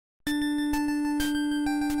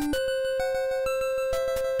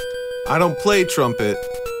I don't play trumpet,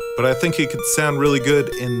 but I think it could sound really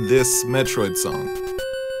good in this Metroid song.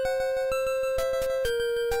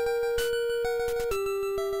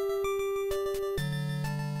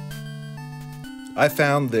 I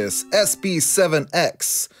found this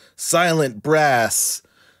SB7X silent brass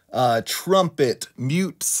trumpet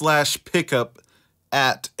mute/pickup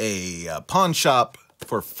at a pawn shop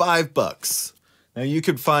for $5. Now you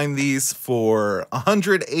could find these for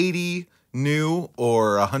 180 new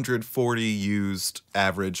or 140 used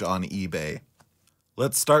average on eBay.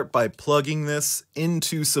 Let's start by plugging this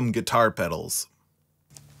into some guitar pedals.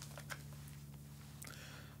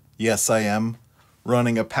 Yes, I am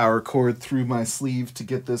running a power cord through my sleeve to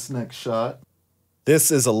get this next shot. This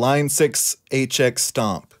is a Line 6 HX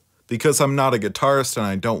Stomp. Because I'm not a guitarist and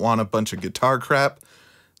I don't want a bunch of guitar crap,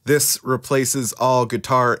 this replaces all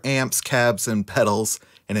guitar amps, cabs, and pedals,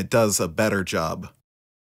 and it does a better job.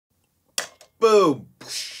 Boom!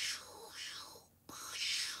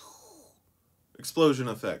 Explosion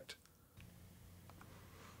effect.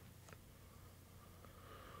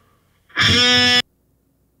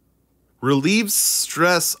 Relieves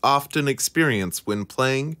stress often experienced when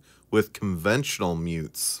playing with conventional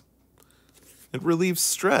mutes. It relieves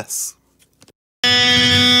stress.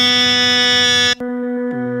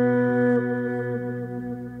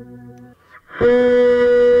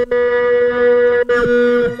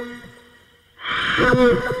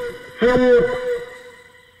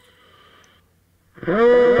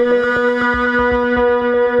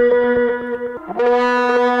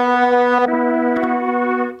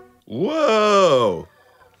 Whoa!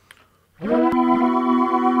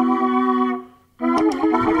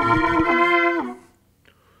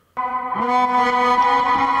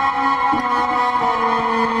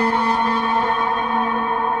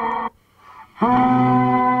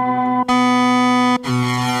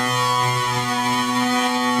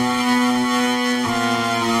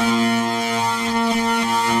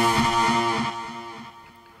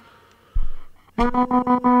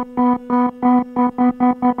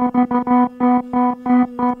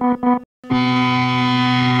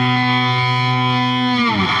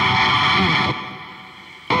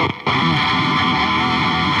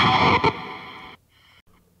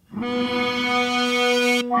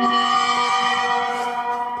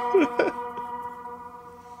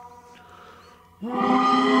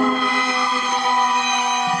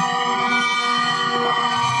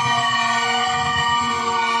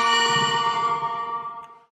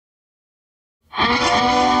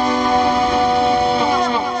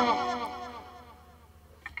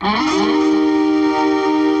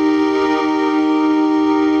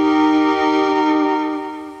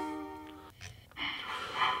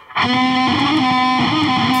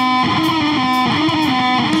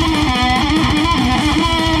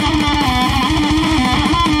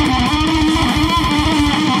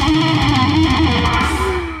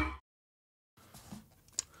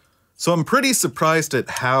 So I'm pretty surprised at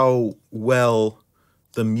how well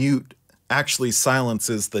the mute actually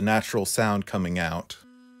silences the natural sound coming out.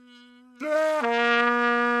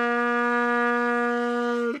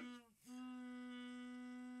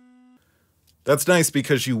 That's nice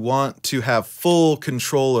because you want to have full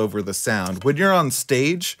control over the sound. When you're on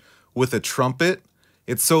stage with a trumpet,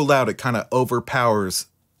 it's so loud it kind of overpowers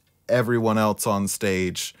everyone else on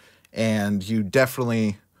stage, and you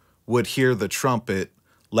definitely would hear the trumpet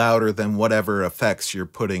louder than whatever effects you're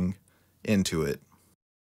putting into it.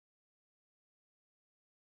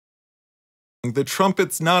 The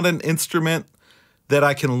trumpet's not an instrument that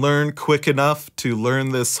I can learn quick enough to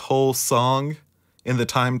learn this whole song in the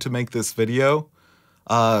time to make this video.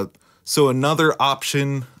 So another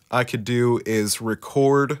option I could do is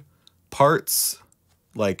record parts,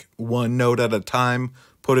 like one note at a time,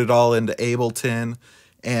 put it all into Ableton,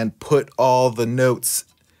 and put all the notes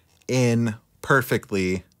in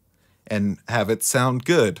perfectly and have it sound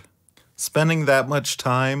good. Spending that much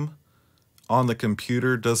time on the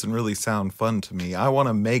computer doesn't really sound fun to me. I want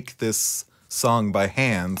to make this song by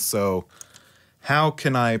hand, so how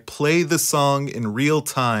can I play the song in real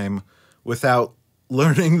time without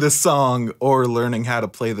learning the song or learning how to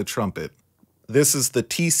play the trumpet? This is the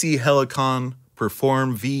TC Helicon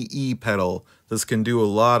Perform VE pedal. This can do a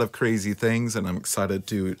lot of crazy things, and I'm excited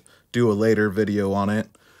to do a later video on it.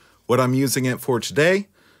 What I'm using it for today,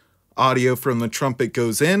 audio from the trumpet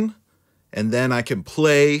goes in, and then I can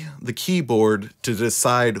play the keyboard to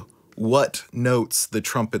decide what notes the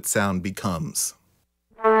trumpet sound becomes.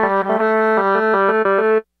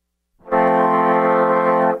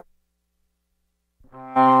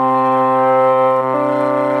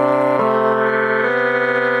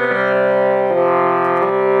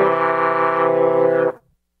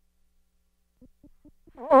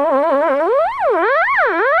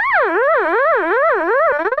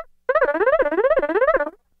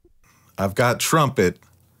 I've got trumpet.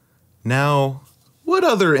 Now, what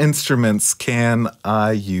other instruments can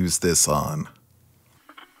I use this on?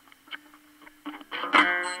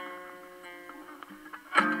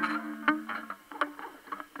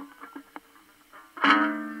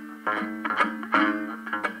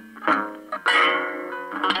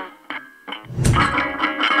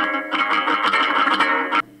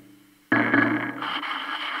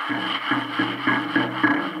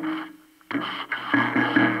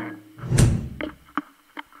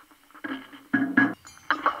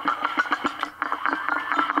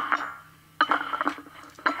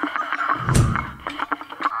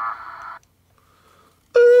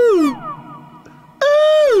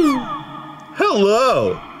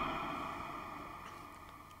 Hello.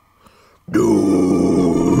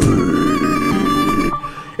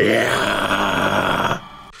 Yeah.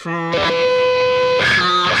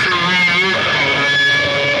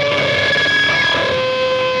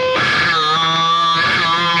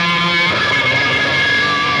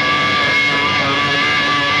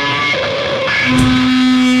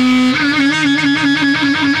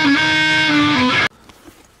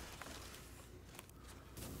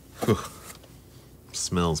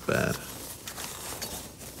 Smells bad.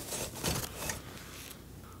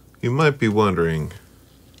 You might be wondering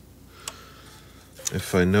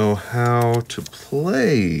if I know how to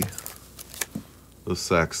play the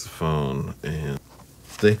saxophone, and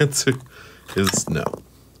the answer is no.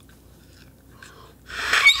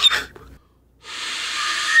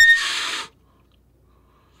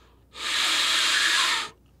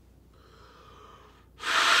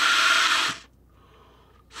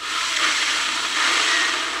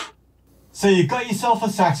 So you've got yourself a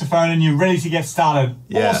saxophone and you're ready to get started.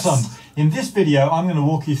 Yes. Awesome. In this video, I'm going to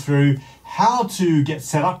walk you through how to get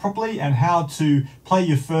set up properly and how to play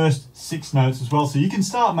your first 6 notes as well, so you can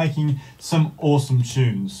start making some awesome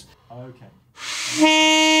tunes. Okay. So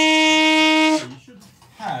you should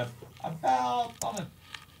have about...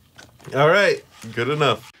 All right, good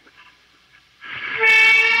enough.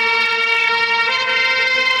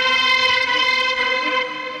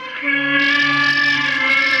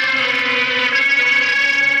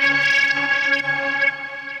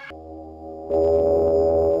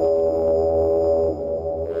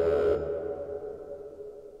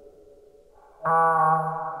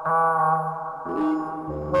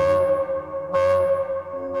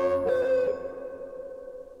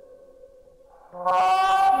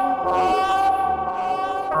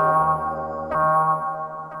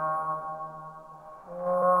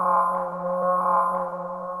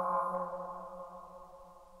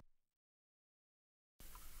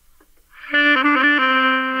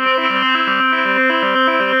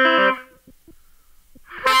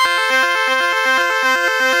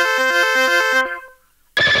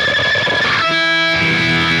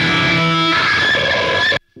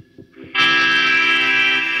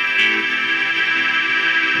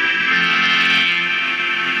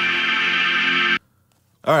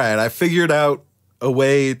 All right, I figured out a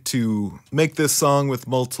way to make this song with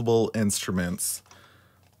multiple instruments,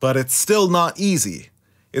 but it's still not easy.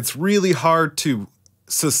 It's really hard to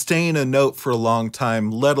sustain a note for a long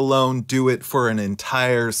time, let alone do it for an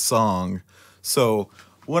entire song. So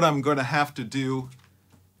what I'm going to have to do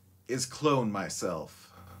is clone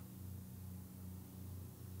myself.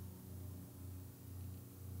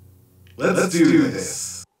 Let's do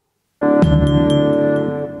this.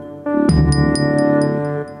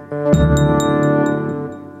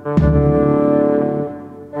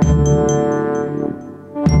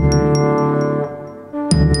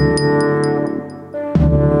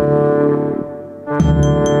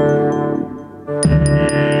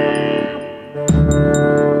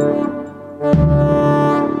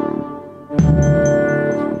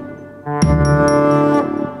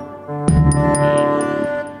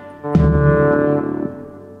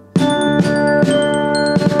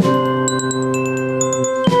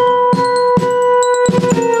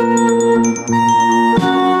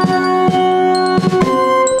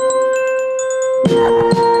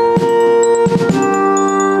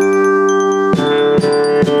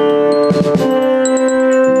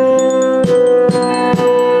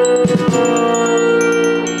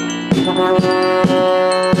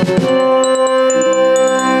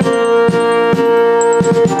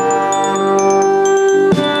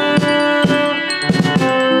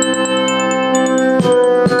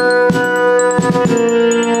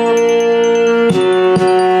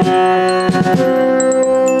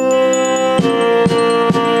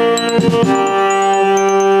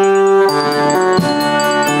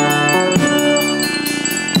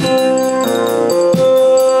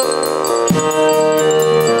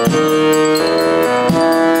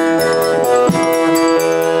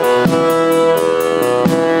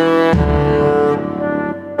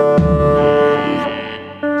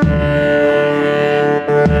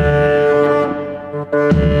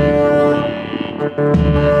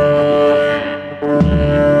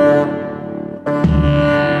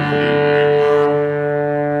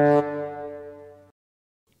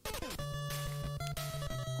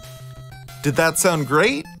 Did that sound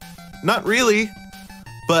great? Not really.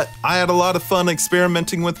 But I had a lot of fun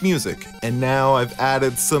experimenting with music, and now I've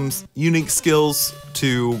added some unique skills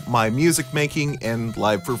to my music making and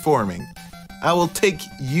live performing. I will take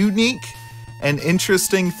unique and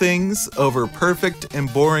interesting things over perfect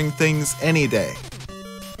and boring things any day.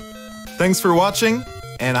 Thanks for watching,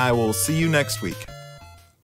 and I will see you next week.